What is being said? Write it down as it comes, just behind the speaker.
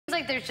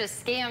like there's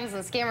just scams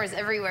and scammers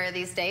everywhere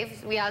these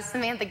days. We have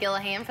Samantha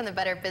Gillihan from the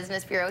Better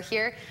Business Bureau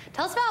here.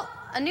 Tell us about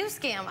a new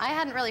scam I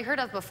hadn't really heard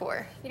of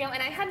before. You know,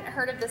 and I hadn't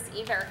heard of this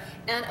either.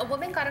 And a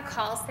woman got a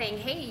call saying,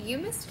 hey, you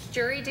missed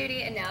jury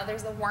duty and now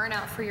there's a warrant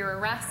out for your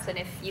arrest. And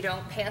if you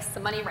don't pay us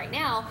the money right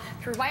now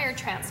through wire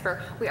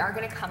transfer, we are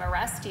going to come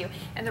arrest you.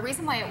 And the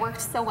reason why it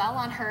worked so well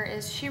on her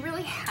is she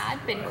really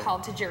had been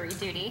called to jury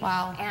duty.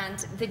 Wow. And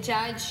the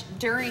judge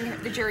during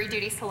the jury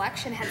duty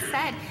selection had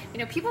said, you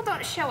know, people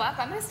don't show up.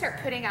 I'm going to start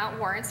putting out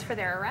warrants for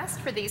their arrest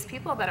for these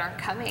people that aren't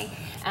coming.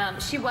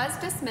 She was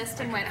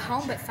dismissed and went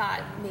home, but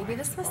thought maybe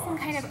this was some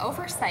kind of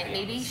oversight.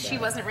 Maybe she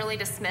wasn't really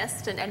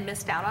dismissed and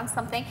missed out on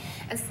something.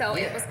 And so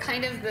it was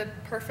kind of the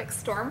perfect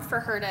storm for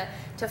her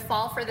to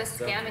fall for this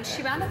scam. And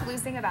she wound up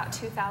losing about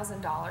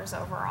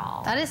 $2,000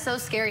 overall. That is so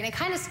scary. And it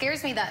kind of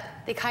scares me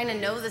that they kind of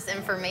know this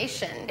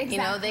information. Exactly.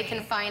 You know, they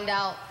can find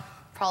out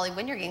probably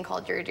when you're getting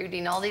called jury duty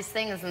and all these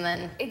things, and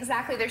then...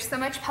 Exactly. There's so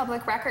much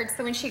public record.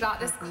 So when she got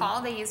this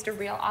call, they used a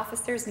real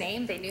officer's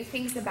name. They knew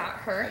things about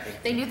her.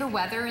 They knew the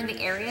weather in the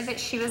area that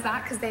she was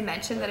at because they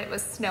mentioned that it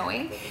was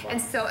snowing.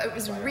 And so it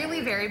was really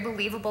very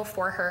believable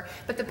for her.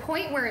 But the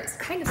point where it's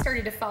kind of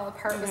started to fall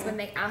apart was when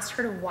they asked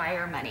her to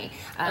wire money.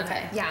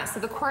 Yeah, so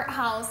the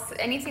courthouse,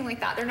 anything like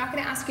that, they're not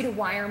going to ask you to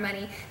wire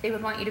money. They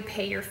would want you to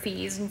pay your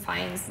fees and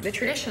fines the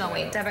traditional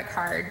way, debit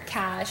card,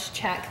 cash,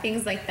 check,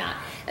 things like that.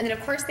 And then,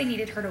 of course, they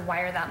needed her to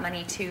wire that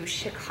money to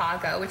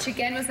Chicago, which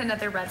again was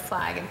another red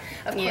flag. And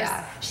of course,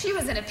 she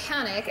was in a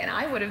panic, and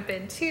I would have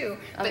been too.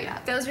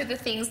 But those are the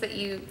things that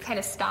you kind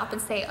of stop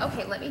and say,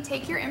 okay, let me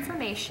take your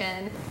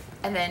information,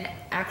 and then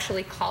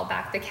actually call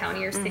back the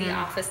county or city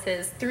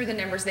offices through the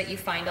numbers that you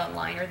find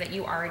online or that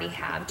you already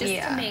have, just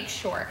to make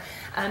sure.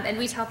 And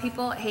we tell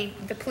people, hey,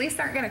 the police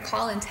aren't going to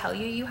call and tell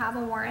you you have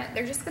a warrant.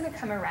 They're just going to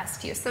come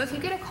arrest you. So if you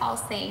get a call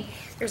saying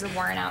there's a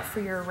warrant out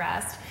for your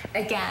arrest,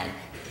 again,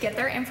 get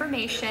their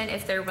information.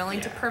 If they're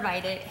willing to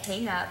provide it,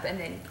 hang up and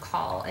then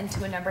call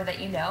into a number that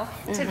you know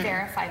to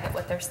verify that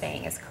what they're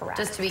saying is correct.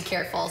 Just to be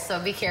careful.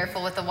 So be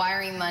careful with the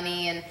wiring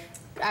money, and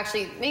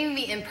actually maybe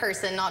be in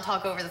person, not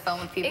talk over the phone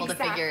with people to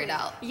figure it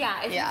out.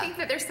 Yeah, if you think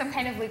that there's some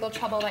kind of legal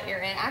trouble that you're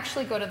in,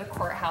 actually go to the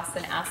courthouse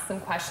and ask some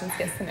questions,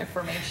 get some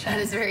information.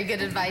 That is very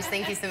good advice.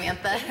 Thank you,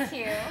 Samantha. Thank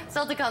you.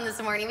 Still to come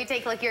this morning, we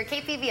take a look here at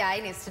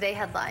KPVI News Today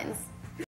headlines.